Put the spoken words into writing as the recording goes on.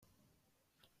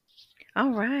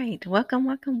All right. Welcome,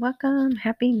 welcome, welcome.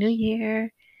 Happy New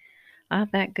Year. All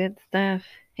that good stuff.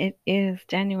 It is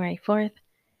January 4th,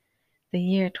 the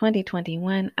year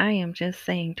 2021. I am just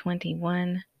saying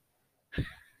 21.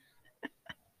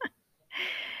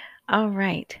 All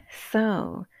right.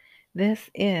 So, this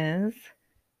is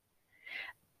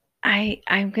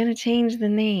I'm going to change the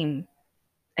name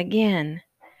again.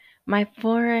 My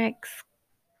Forex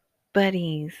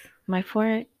buddies. My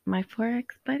Forex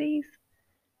buddies?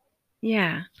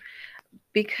 Yeah,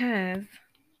 because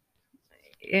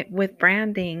with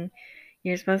branding,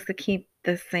 you're supposed to keep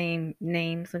the same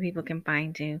name so people can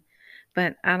find you.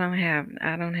 But I don't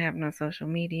have no social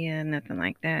media, nothing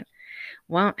like that.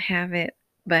 Won't have it.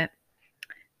 But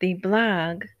the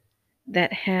blog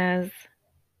that has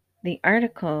the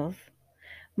articles,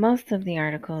 most of the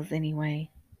articles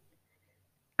anyway,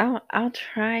 I'll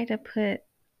try to put,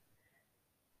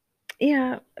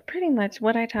 yeah, pretty much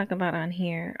what I talk about on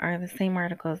here are the same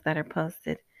articles that are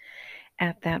posted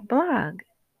at that blog.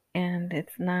 And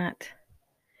it's not,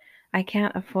 I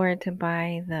can't afford to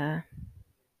buy the,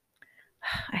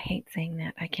 I hate saying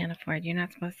that. I can't afford. You're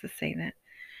not supposed to say that.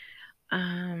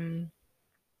 Um,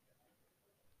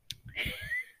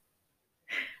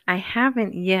 I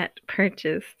haven't yet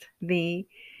purchased the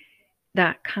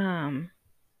 .com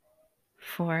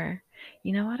for,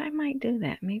 you know what? I might do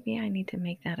that. Maybe I need to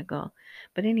make that a goal.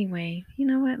 But anyway, you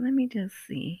know what? Let me just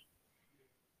see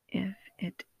if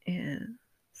it is.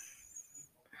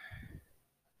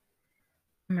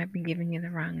 I might be giving you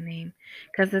the wrong name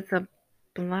because it's a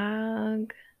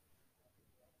blog.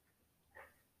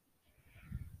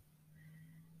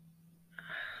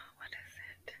 What is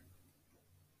it?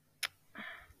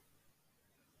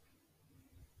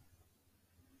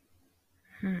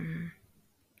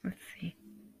 Let's see.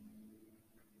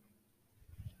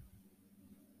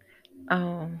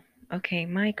 Oh, okay.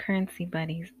 My currency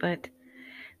buddies, but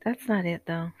that's not it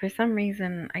though. For some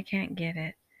reason, I can't get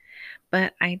it.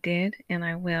 But I did, and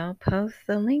I will post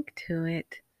the link to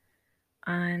it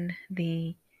on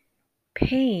the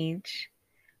page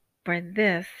for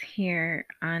this here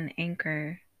on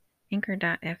anchor.fm,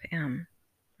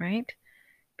 right?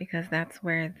 Because that's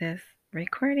where this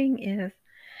recording is.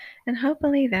 And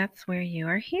hopefully that's where you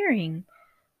are hearing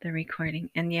the recording.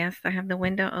 And yes, I have the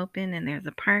window open and there's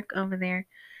a park over there.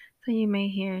 So you may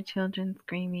hear children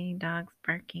screaming, dogs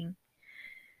barking.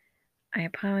 I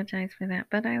apologize for that,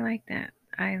 but I like that.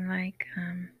 I like,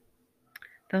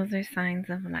 those are signs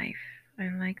of life. I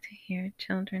like to hear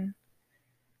children,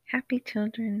 happy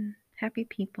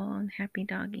people, and happy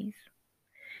doggies.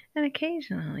 And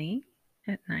occasionally,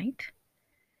 at night,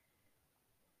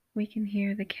 we can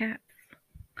hear the cats.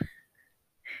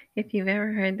 If you've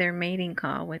ever heard their mating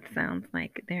call, which sounds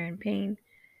like they're in pain,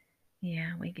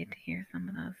 yeah, we get to hear some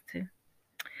of those too.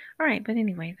 All right, but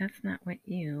anyway, that's not what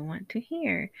you want to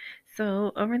hear.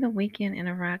 So over the weekend in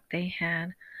Iraq, they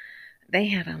had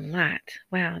a lot.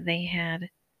 Wow, they had,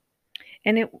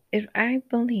 and it I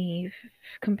believe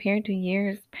compared to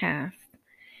years past,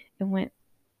 it went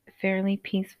fairly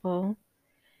peaceful.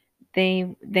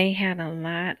 They had a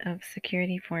lot of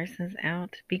security forces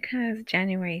out because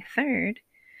January 3rd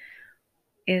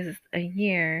is a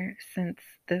year since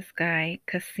this guy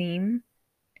Qasim,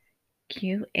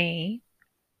 Qa,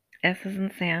 S as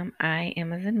in Sam, I,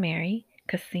 M as in Mary,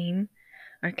 Qasim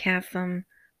or Qasim,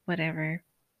 whatever,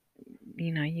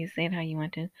 you say it how you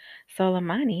want to.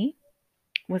 Soleimani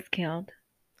was killed,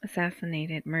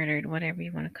 assassinated, murdered, whatever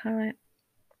you want to call it,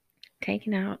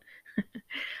 taken out.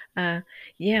 uh,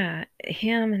 yeah,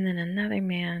 him and then another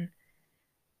man,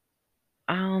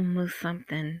 almost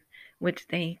something, which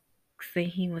they say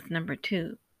he was number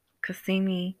two.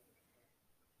 Qasimi,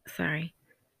 sorry,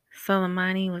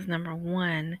 Soleimani was number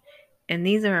one, and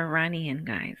these are Iranian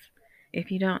guys. If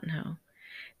you don't know,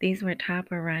 these were top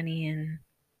Iranian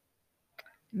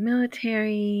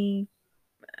military.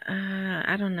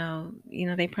 I don't know.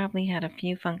 They probably had a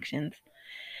few functions,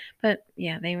 but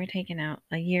yeah, they were taken out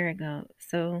a year ago.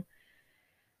 So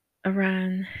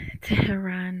Iran,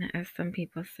 Tehran, as some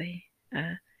people say,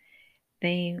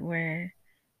 they were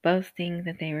boasting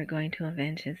that they were going to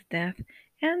avenge his death,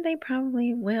 and they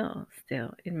probably will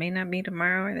still. It may not be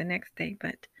tomorrow or the next day,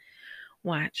 but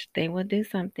watch. They will do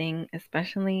something,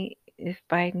 especially if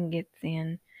Biden gets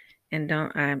in. And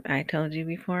don't, I told you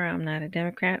before, I'm not a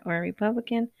Democrat or a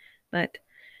Republican, but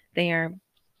they are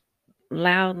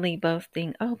loudly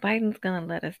boasting, oh, Biden's going to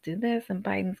let us do this and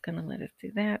Biden's going to let us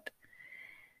do that.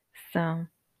 So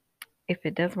if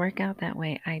it does work out that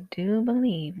way, I do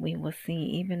believe we will see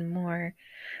even more.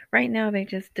 Right now, they're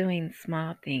just doing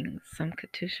small things, some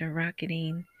Katyusha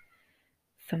rocketing,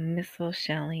 some missile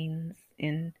shellings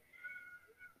in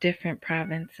different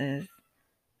provinces.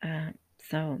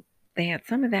 So they had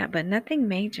some of that, but nothing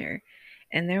major.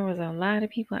 And there was a lot of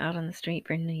people out on the street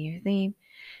for New Year's Eve.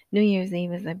 New Year's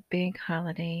Eve is a big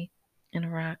holiday in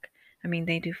Iraq. I mean,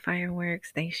 they do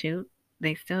fireworks, they shoot,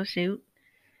 they still shoot.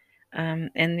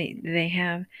 And they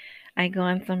have, I go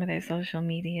on some of their social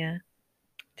media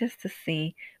just to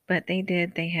see, but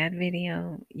they had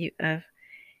video of,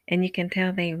 and you can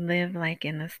tell they live like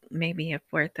in maybe a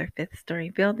fourth or fifth story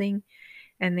building,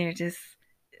 and they're just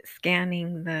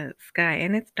scanning the sky,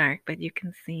 and it's dark, but you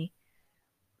can see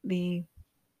the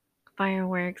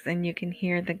fireworks and you can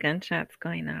hear the gunshots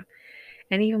going off.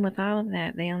 And even with all of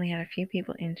that, they only had a few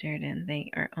people injured, and they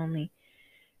are only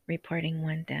reporting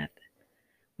one death,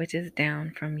 which is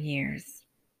down from years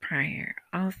prior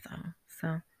also.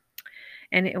 So,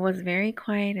 and it was very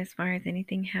quiet as far as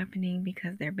anything happening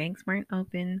because their banks weren't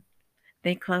open.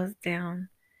 They closed down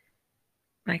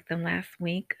like the last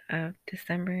week of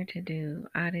December to do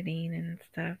auditing and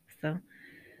stuff. So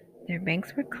their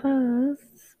banks were closed,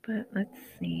 but let's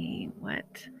see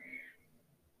what.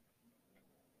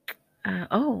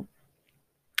 Oh,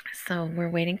 so we're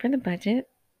waiting for the budget.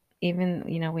 Even,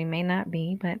 we may not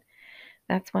be, but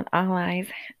that's what all eyes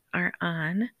are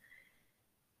on.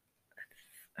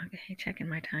 Okay, checking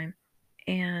my time.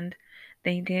 And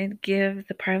they did give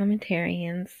the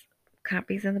parliamentarians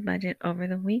copies of the budget over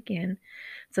the weekend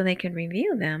so they could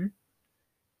review them.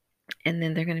 And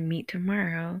then they're going to meet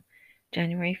tomorrow,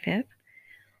 January 5th.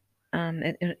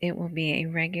 It will be a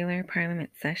regular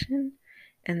parliament session,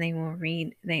 and they will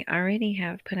read. They already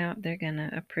have put out, they're going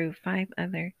to approve 5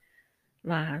 other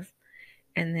laws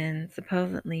and then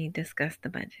supposedly discuss the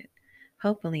budget.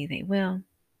 Hopefully they will.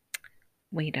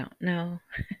 We don't know.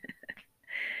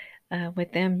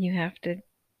 With them, you have to,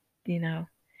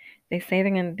 they say they're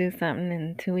going to do something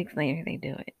and 2 weeks later they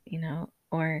do it,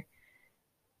 or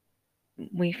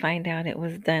we find out it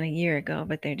was done a year ago,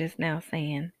 but they're just now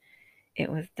saying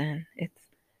it was done. It's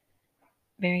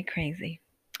very crazy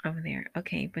over there.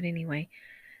 Okay, but anyway,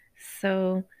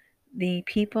 so the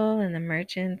people and the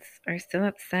merchants are still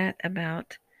upset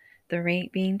about the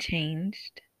rate being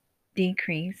changed,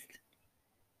 decreased,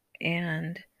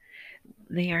 and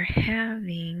they are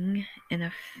having an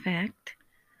effect,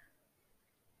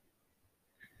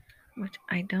 which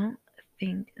I don't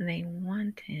think they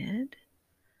wanted.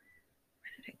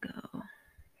 Where did it go?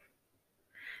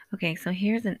 Okay, so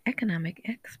here's an economic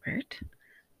expert.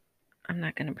 I'm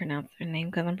not going to pronounce their name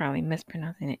because I'm probably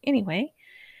mispronouncing it anyway.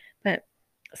 But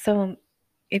so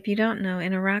if you don't know,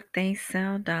 in Iraq, they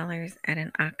sell dollars at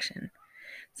an auction.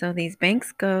 So these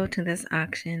banks go to this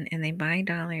auction and they buy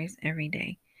dollars every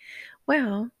day.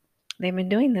 Well, they've been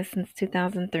doing this since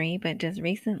 2003, but just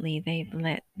recently they've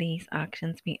let these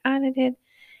auctions be audited.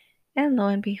 And lo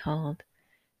and behold,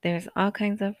 there's all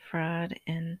kinds of fraud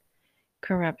and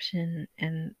corruption.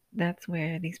 And that's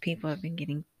where these people have been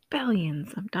getting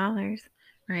billions of dollars,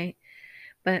 right?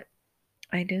 But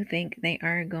I do think they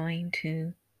are going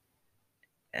to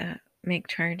make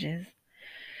charges.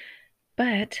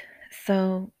 But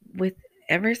so with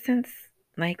ever since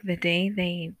like the day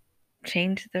they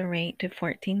changed the rate to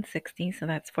 1460, so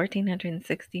that's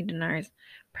 1460 dinars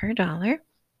per dollar,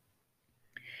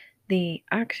 the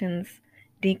auctions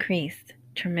decreased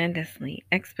tremendously,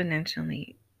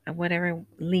 exponentially, whatever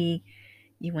li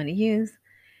you want to use.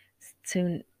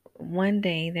 To one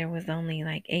day there was only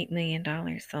like $8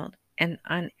 million sold, and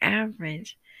on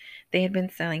average they had been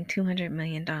selling $200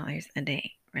 million a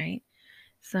day, right?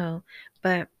 So,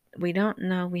 but we don't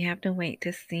know. We have to wait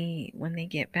to see when they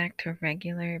get back to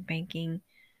regular banking,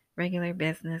 regular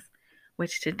business,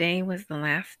 which today was the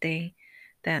last day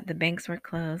that the banks were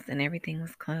closed and everything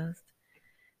was closed.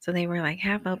 So they were like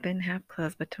half open, half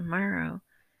closed. But tomorrow,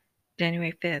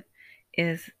 January 5th,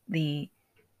 is the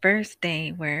first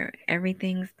day where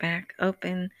everything's back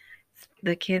open.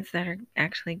 The kids that are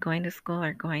actually going to school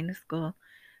are going to school.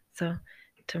 So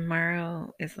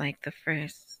tomorrow is like the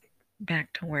first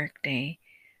back to work day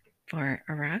for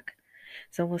Iraq.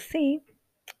 So we'll see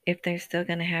if they're still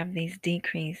going to have these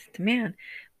decreased demand.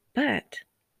 But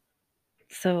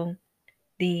so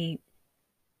the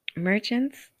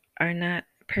merchants are not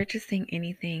purchasing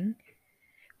anything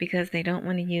because they don't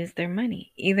want to use their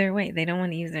money. Either way, they don't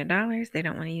want to use their dollars, they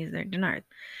don't want to use their dinars.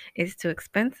 It's too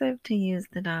expensive to use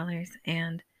the dollars,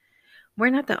 and we're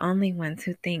not the only ones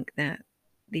who think that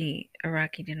the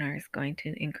Iraqi dinar is going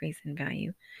to increase in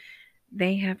value.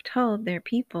 They have told their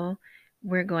people,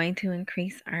 we're going to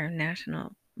increase our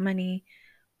national money.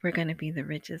 We're going to be the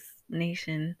richest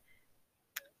nation,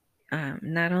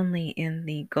 not only in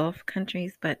the Gulf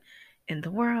countries, but in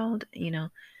the world,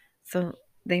 So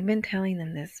they've been telling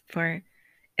them this for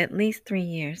at least 3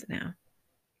 years now.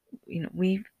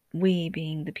 We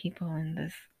being the people in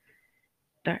this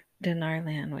Dinar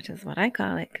land, which is what I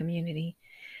call it, community.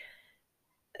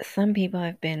 Some people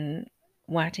have been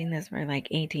watching this for like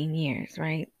 18 years,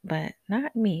 right? But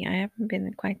not me. I haven't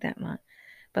been quite that long,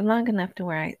 but long enough to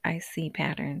where I see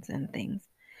patterns and things.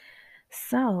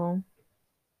 So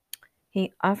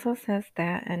he also says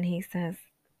that, and he says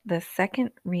the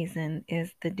second reason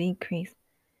is the decrease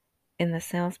in the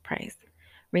sales price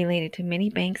related to many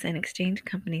banks and exchange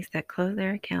companies that close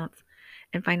their accounts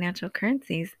and financial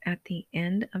currencies at the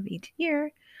end of each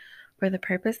year for the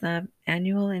purpose of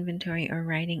annual inventory or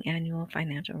writing annual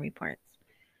financial reports.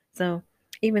 So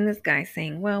even this guy's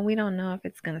saying, well, we don't know if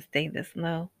it's going to stay this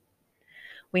low.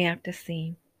 We have to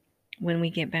see when we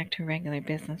get back to regular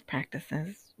business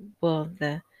practices, will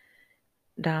the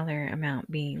dollar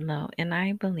amount be low? And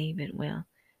I believe it will.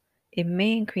 It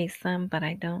may increase some, but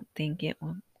I don't think it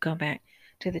will go back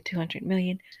to the 200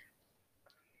 million.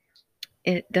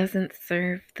 It doesn't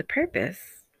serve the purpose.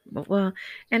 Well,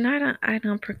 and I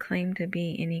don't proclaim to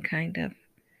be any kind of,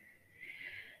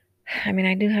 I mean,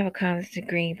 I do have a college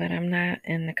degree, but I'm not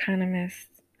an economist.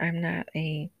 I'm not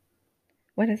a,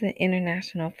 what is it,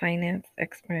 international finance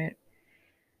expert.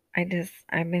 I've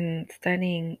been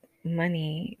studying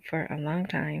money for a long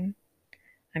time.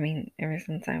 I mean, ever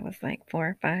since I was like 4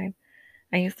 or 5.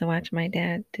 I used to watch my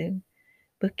dad do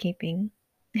bookkeeping.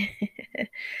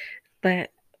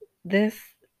 But this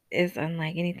is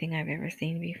unlike anything I've ever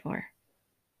seen before.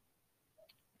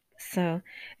 So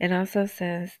it also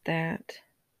says that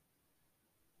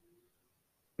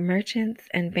merchants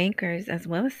and bankers, as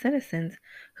well as citizens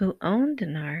who own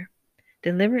dinar,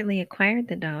 deliberately acquired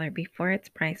the dollar before its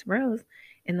price rose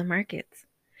in the markets,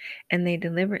 and they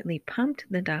deliberately pumped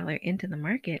the dollar into the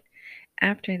market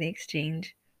after the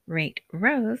exchange rate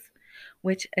rose,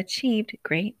 which achieved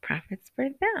great profits for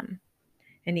them.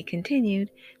 And he continued,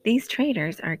 these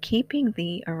traders are keeping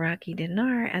the Iraqi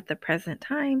dinar at the present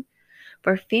time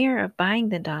for fear of buying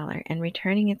the dollar and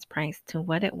returning its price to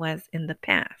what it was in the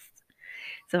past.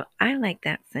 So I like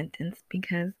that sentence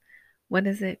because what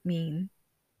does it mean?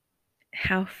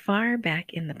 How far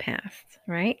back in the past,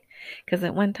 right? Because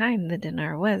at one time the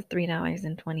dinar was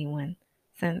 $3.21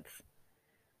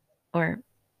 or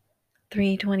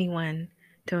 $3.21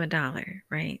 to a dollar,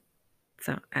 right?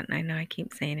 So I know I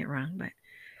keep saying it wrong, but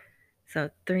so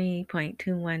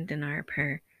 3.21 dinar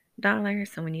per dollar.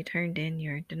 So when you turned in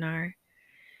your dinar,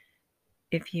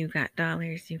 if you got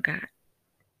dollars, you got,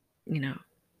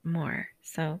 more.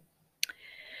 So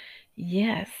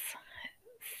yes.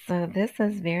 So this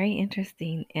is very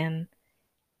interesting, and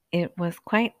it was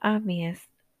quite obvious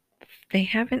they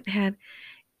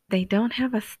don't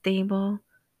have a stable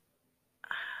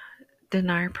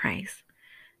dinar price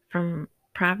from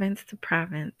province to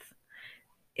province.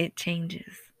 It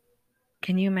changes.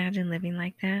 Can you imagine living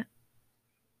like that?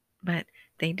 But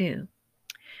they do.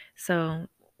 So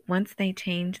once they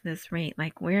change this rate,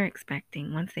 like we're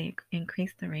expecting, once they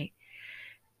increase the rate,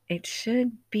 it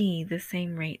should be the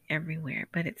same rate everywhere,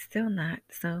 but it's still not.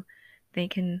 So they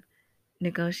can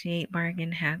negotiate,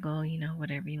 bargain, haggle,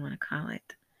 whatever you want to call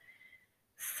it.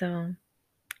 So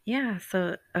yeah,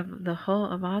 so of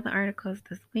all the articles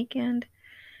this weekend,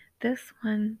 this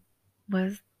one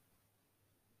was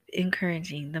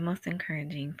encouraging, the most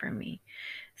encouraging for me.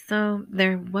 So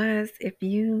there was, if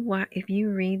you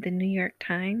read the New York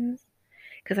Times,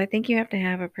 because I think you have to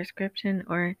have a prescription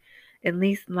or at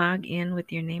least log in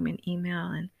with your name and email,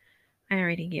 and I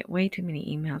already get way too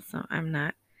many emails, so I'm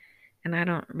not, and I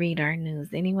don't read our news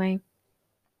anyway.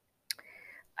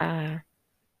 Then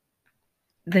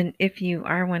if you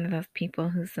are one of those people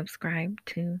who subscribe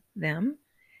to them,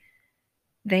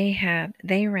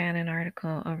 they ran an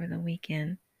article over the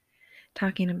weekend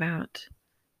talking about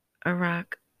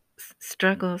Iraq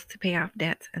struggles to pay off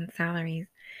debts and salaries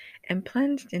and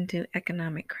plunged into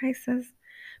economic crisis.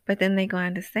 But then they go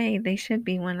on to say they should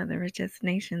be one of the richest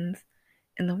nations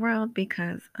in the world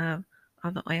because of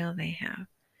all the oil they have.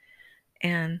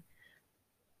 And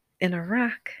in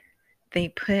Iraq, they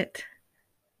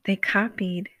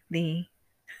copied the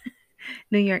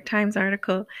New York Times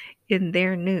article in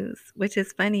their news, which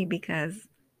is funny because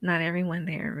not everyone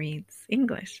there reads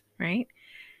English, right?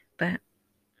 But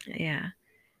yeah.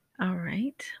 All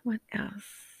right. What else?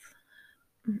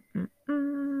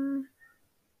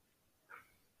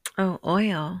 Oh,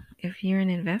 oil. If you're an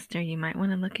investor, you might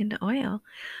want to look into oil.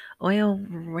 Oil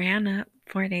ran up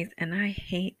 4 days, and I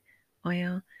hate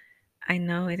oil. I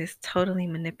know it is totally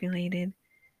manipulated,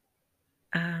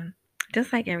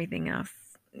 just like everything else.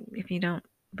 If you don't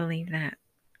believe that,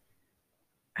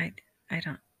 I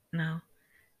don't know.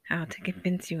 how to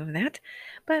convince you of that.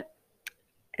 But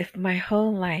if my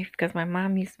whole life, because my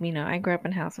mom used to, I grew up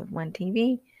in a house with one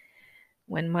TV.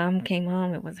 When mom came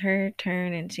home, it was her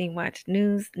turn, and she watched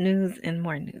news, and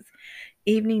more news.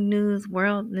 Evening news,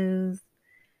 world news,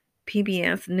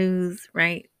 PBS news,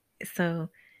 right? So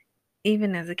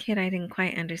even as a kid, I didn't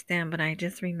quite understand, but I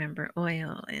just remember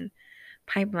oil and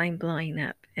pipeline blowing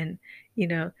up, and you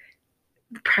know,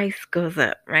 the price goes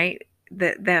up, right?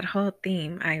 That whole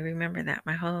theme, I remember that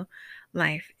my whole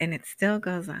life, and it still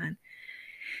goes on.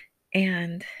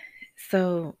 And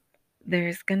so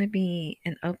there's going to be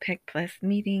an OPEC Plus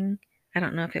meeting. I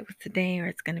don't know if it was today or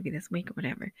it's going to be this week or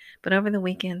whatever. But over the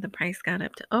weekend, the price got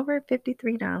up to over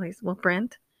 $53. Well,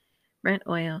 Brent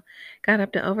oil got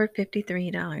up to over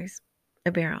 $53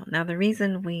 a barrel. Now, the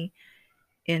reason we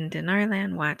in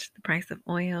Dinarland watch the price of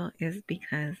oil is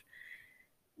because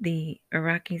the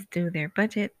Iraqis do their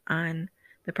budget on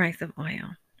the price of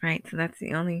oil, right? So that's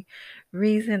the only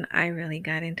reason I really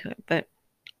got into it. But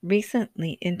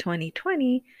recently in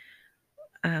 2020,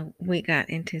 we got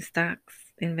into stocks,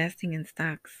 investing in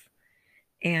stocks.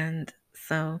 And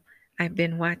so I've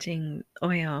been watching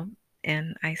oil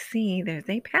and I see there's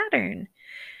a pattern.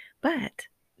 But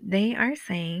they are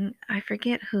saying, I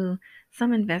forget who,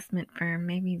 some investment firm,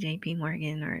 maybe JP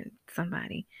Morgan or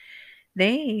somebody,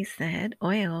 they said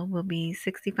oil will be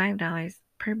 $65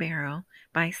 per barrel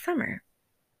by summer.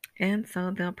 And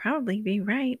so they'll probably be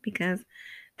right because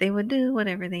they would do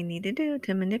whatever they need to do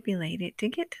to manipulate it to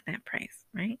get to that price,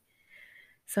 right?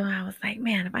 So I was like,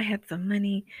 man, if I had some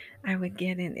money, I would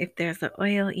get in. If there's an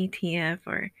oil ETF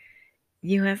or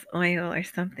US oil or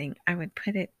something, I would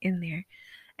put it in there.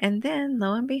 And then,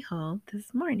 lo and behold,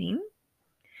 this morning,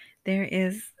 there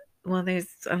is, well, there's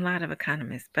a lot of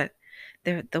economists, but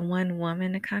the one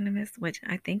woman economist, which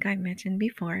I think I mentioned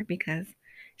before because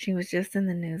she was just in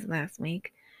the news last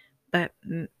week, but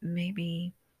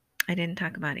maybe I didn't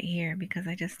talk about it here because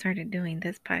I just started doing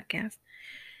this podcast.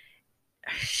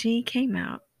 She came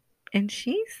out and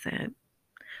she said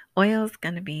oil's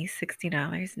going to be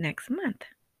 $60 next month.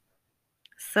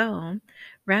 So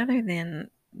rather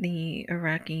than the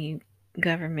Iraqi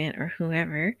government or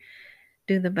whoever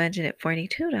do the budget at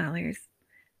 $42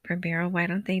 per barrel, why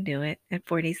don't they do it at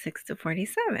 46 to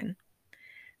 47?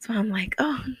 So I'm like,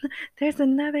 oh, there's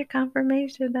another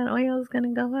confirmation that oil is going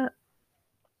to go up,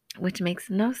 which makes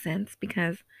no sense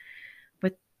because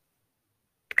with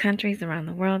countries around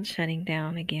the world shutting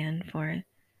down again for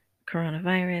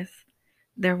coronavirus,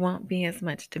 there won't be as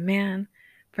much demand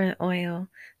for oil,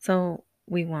 so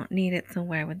we won't need it. So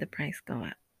why would the price go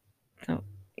up? So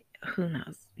who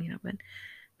knows, but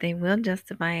they will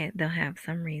justify it. They'll have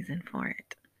some reason for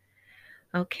it.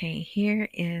 Okay, here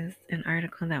is an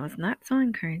article that was not so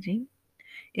encouraging.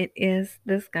 It is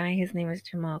this guy, his name is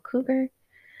Jamal Cougar.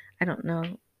 I don't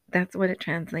know, that's what it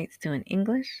translates to in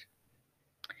English.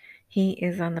 He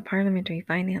is on the Parliamentary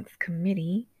Finance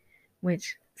Committee,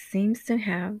 which seems to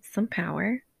have some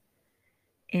power.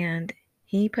 And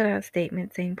he put out a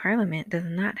statement saying Parliament does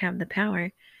not have the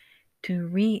power to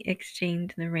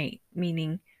re-exchange the rate,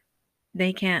 meaning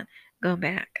they can't go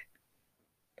back.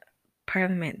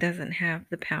 Parliament doesn't have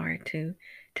the power to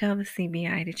tell the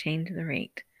CBI to change the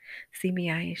rate.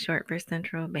 CBI is short for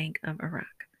Central Bank of Iraq.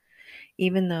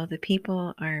 Even though the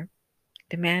people are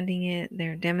demanding it,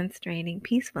 they're demonstrating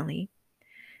peacefully.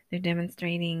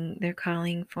 They're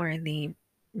calling for the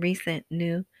recent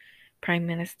new Prime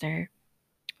Minister,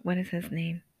 what is his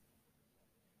name?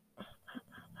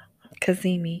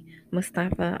 Kazemi,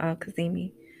 Mustafa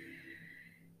al-Kazemi.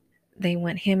 They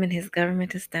want him and his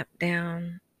government to step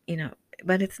down,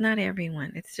 but it's not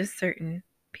everyone. It's just certain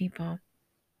people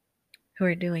who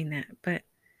are doing that. But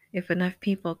if enough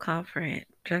people call for it,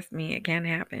 trust me, it can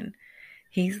happen.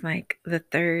 He's like the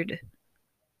third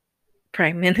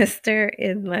prime minister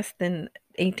in less than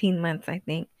 18 months, I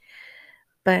think.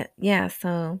 But yeah,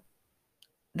 so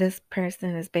this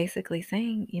person is basically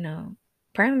saying,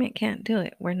 Parliament can't do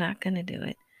it. We're not going to do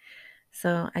it.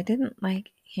 So I didn't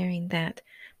like hearing that.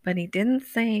 But he didn't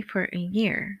say for a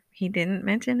year. He didn't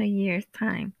mention a year's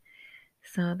time.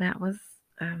 So that was,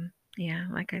 yeah,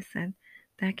 like I said,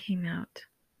 that came out.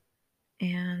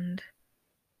 And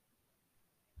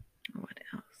what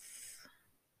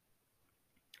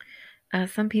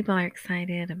else? Some people are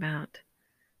excited about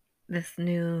this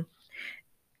new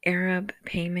Arab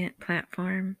payment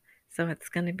platform. So it's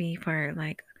going to be for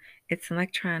it's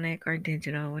electronic or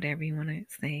digital, whatever you want to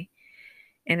say.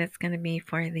 And it's going to be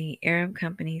for the Arab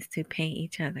companies to pay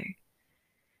each other.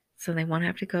 So they won't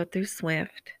have to go through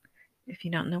SWIFT. If you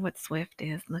don't know what SWIFT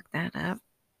is, look that up.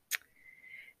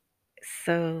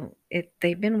 So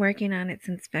they've been working on it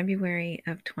since February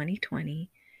of 2020.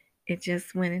 It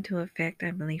just went into effect,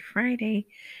 I believe, Friday.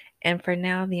 And for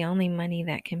now, the only money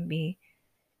that can be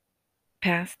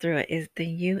passed through it is the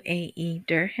UAE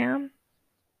dirham.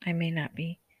 I may not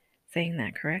be saying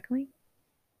that correctly.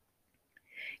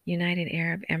 United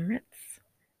Arab Emirates.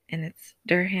 And it's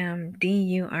dirham,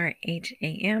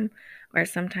 DURHAM, or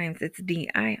sometimes it's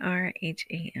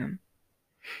DIRHAM.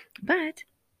 But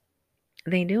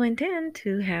they do intend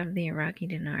to have the Iraqi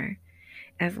dinar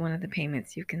as one of the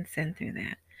payments you can send through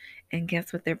that. And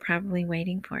guess what they're probably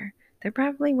waiting for? They're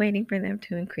probably waiting for them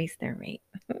to increase their rate.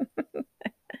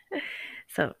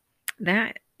 So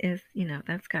that is,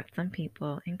 that's got some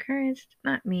people encouraged,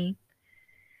 not me.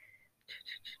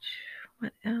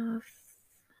 What else?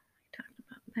 We talked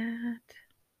about that.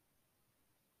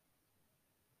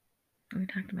 We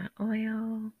talked about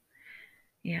oil.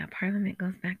 Yeah, Parliament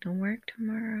goes back to work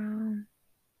tomorrow.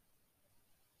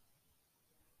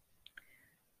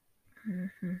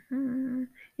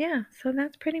 Yeah, so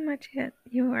that's pretty much it.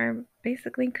 You are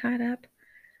basically caught up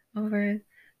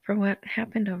for what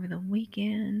happened over the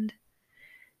weekend.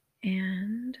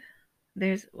 And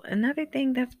there's another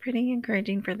thing that's pretty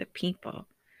encouraging for the people.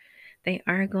 They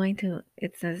are going to,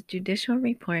 it says, judicial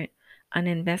report on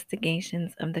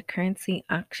investigations of the currency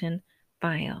auction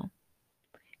file,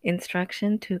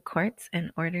 instruction to courts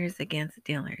and orders against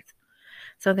dealers.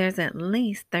 So there's at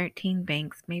least 13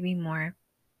 banks, maybe more.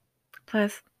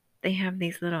 Plus, they have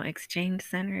these little exchange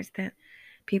centers that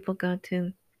people go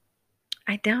to.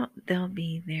 I doubt they'll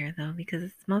be there though, because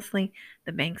it's mostly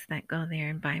the banks that go there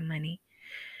and buy money.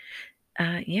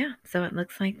 Yeah, so it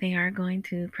looks like they are going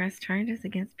to press charges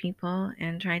against people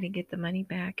and try to get the money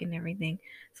back and everything.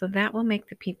 So that will make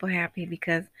the people happy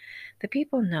because the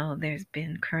people know there's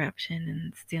been corruption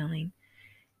and stealing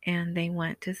and they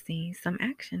want to see some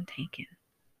action taken.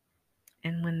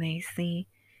 And when they see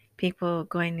people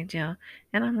going to jail,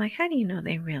 and I'm like, how do you know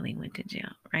they really went to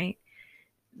jail, right?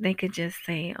 They could just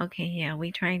say, okay, yeah,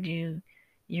 we tried you,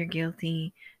 you're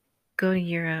guilty, go to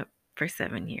Europe for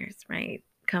 7 years, right?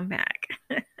 Come back.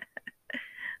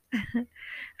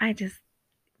 I just,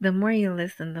 the more you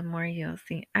listen, the more you'll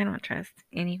see. I don't trust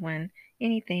anyone,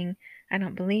 anything. I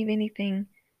don't believe anything.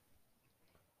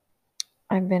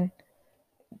 I've been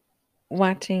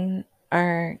watching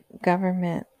our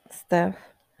government stuff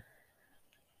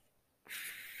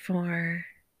for,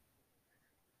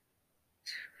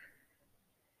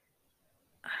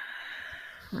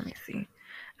 let me see,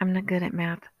 I'm not good at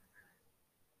math.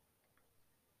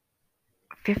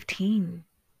 15.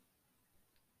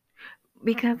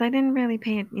 Because I didn't really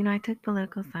pay it, I took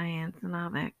political science and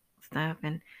all that stuff,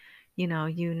 and you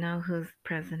know who's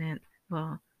president.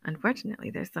 Well, unfortunately,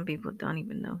 there's some people who don't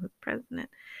even know who's president.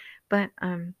 But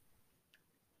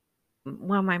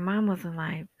while my mom was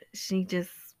alive, she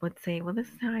just would say, "Well, this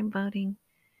is how I'm voting,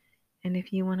 and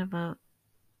if you want to vote,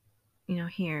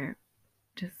 here,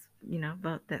 just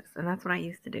vote this." And that's what I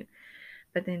used to do.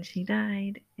 But then she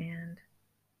died, and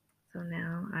so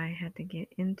now I had to get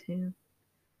into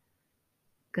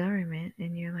government,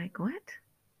 and you're like, "What?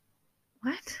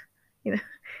 What?" You know,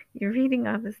 you're reading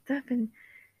all this stuff, and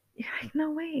you're like,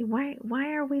 no way.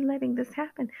 Why are we letting this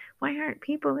happen? Why aren't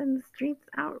people in the streets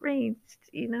outraged?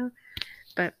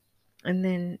 But and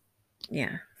then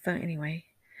yeah. So anyway,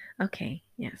 okay,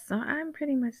 yeah. So I'm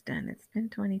pretty much done. It's been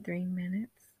 23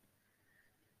 minutes.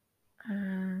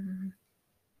 Um,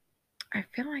 I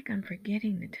feel like I'm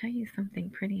forgetting to tell you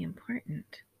something pretty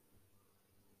important.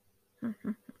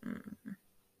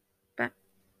 But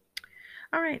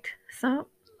all right. So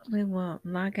we will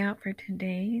log out for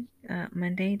today,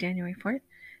 Monday, January 4th,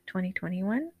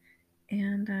 2021,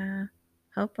 and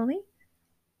hopefully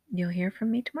you'll hear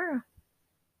from me tomorrow.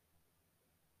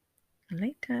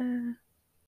 Later.